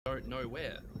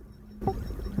nowhere. Oh,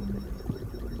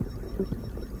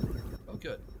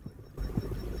 good.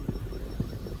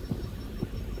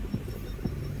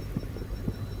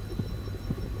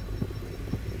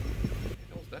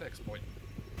 What was that exploit?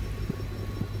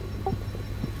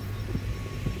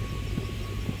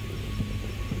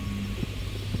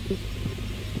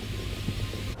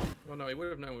 Well, no, we would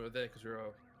have known we were there because we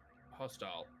were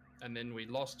hostile, and then we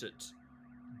lost it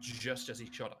just as he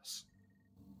shot us.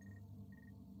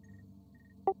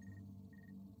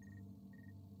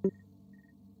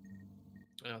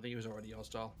 I think he was already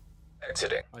hostile.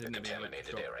 Exiting I the didn't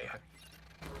contaminated area. Okay.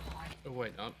 Oh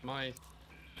wait, my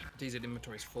DZ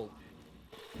inventory is full.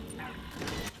 Yeah.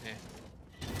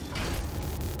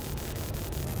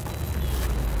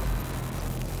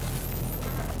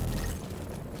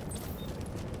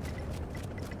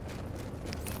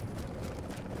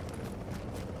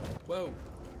 Whoa,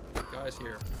 guys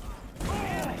here.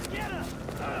 Get him!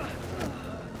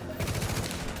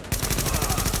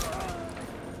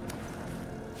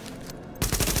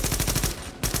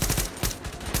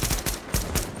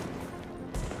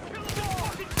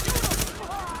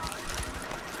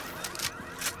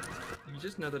 You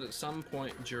just know that at some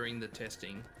point during the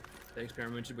testing, they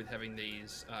experimented with having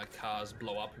these cars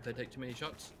blow up if they take too many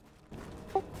shots.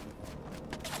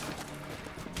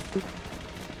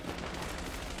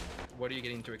 What are you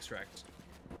getting to extract?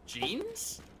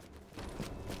 Jeans?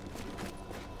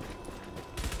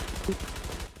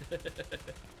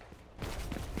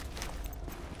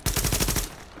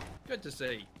 Good to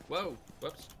see. Whoa,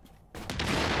 whoops.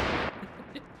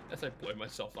 As I blow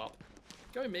myself up.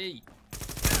 Go me.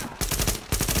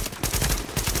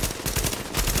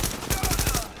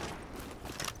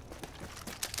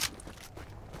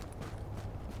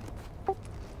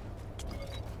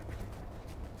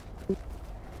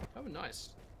 Oh, nice.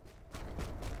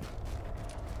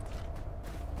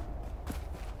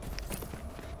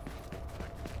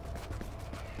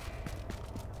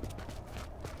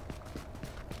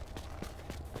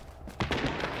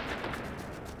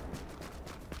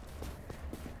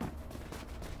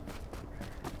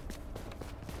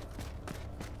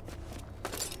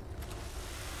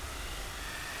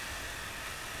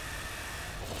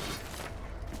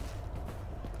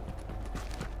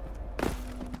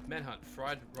 Manhunt,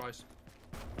 fried rice.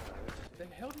 Where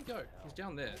the hell did he go? He's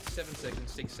down there. 7 seconds,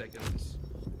 6 seconds.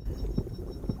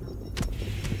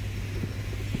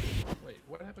 Wait,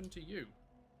 what happened to you?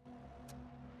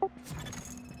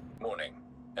 Morning.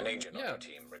 An agent on Yeah, your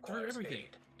team requires everything.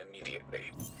 aid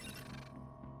immediately.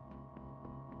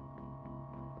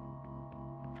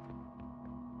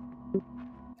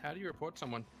 How do you report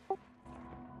someone? Oh,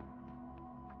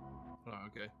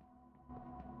 okay.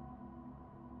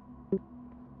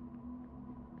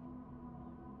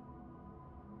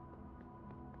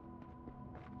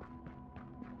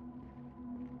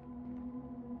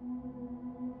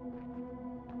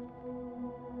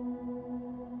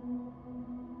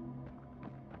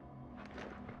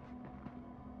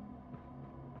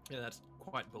 Yeah, that's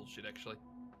quite bullshit, actually.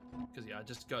 Because, yeah, I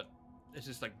just got... It's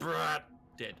just like, bruh,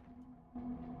 dead.